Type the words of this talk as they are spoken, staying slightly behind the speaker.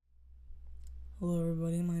Hello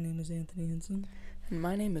everybody, my name is Anthony Henson. And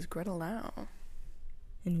my name is Greta Lau.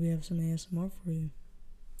 And we have some ASMR for you.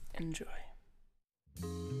 Enjoy.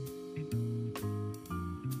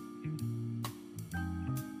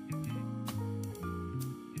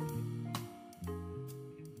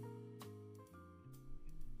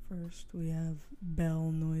 First, we have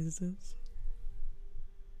bell noises.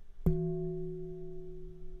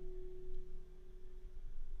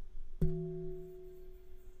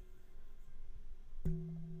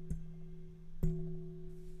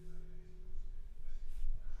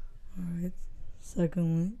 Alright,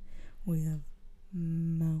 secondly, we have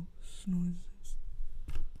mouse noises.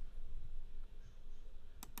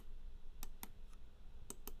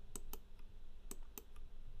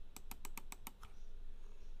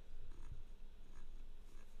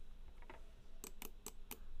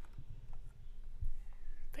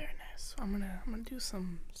 Very nice. I'm gonna do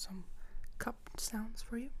some cup sounds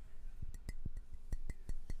for you.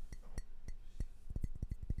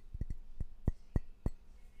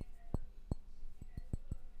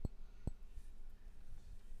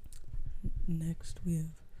 Next, we have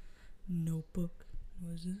notebook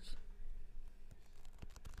noises.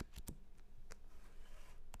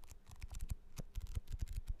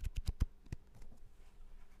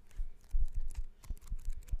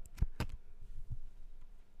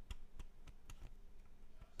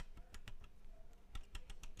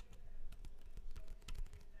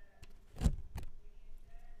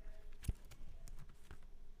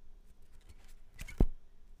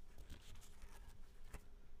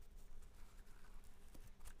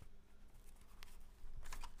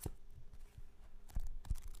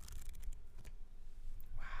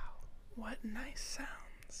 What nice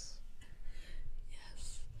sounds.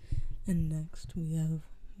 Yes. And next, we have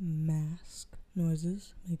mask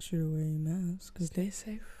noises. Make sure to wear your mask. Stay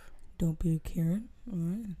safe. Don't be a Karen.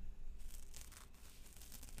 Alright.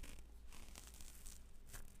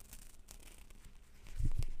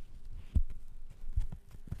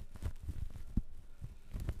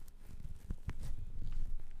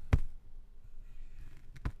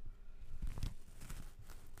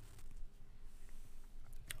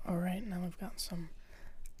 Alright, now we've got some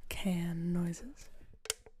can noises.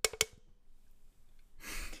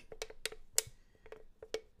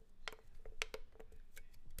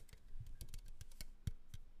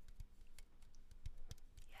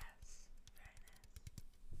 Yes, very nice.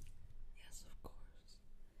 Yes, of course.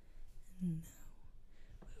 And now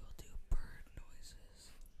we will do bird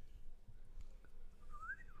noises.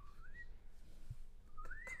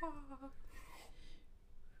 Caw.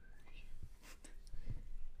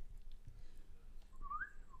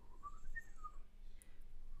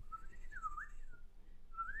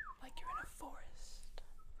 Like you're in a forest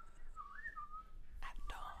at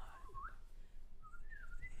dawn.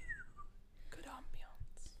 Good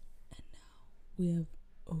ambiance. And now we have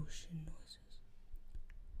ocean noises.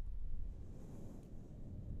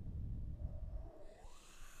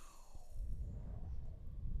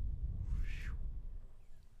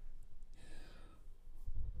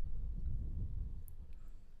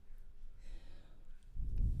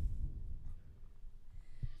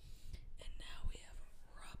 And now we have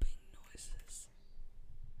rubbing noises.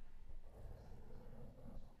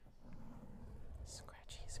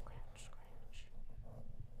 Scratchy, scratch, scratch.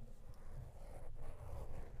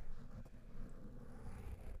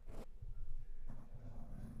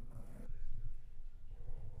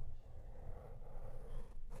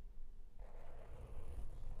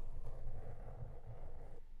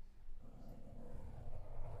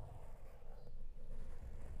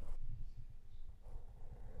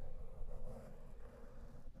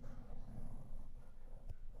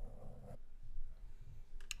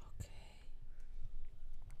 Okay.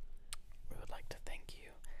 We would like to thank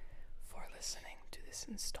you for listening to this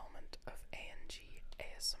installment of A&G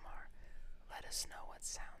ASMR. Let us know what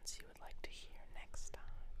sounds you would like to hear next time.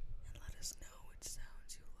 And let us know which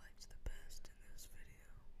sounds you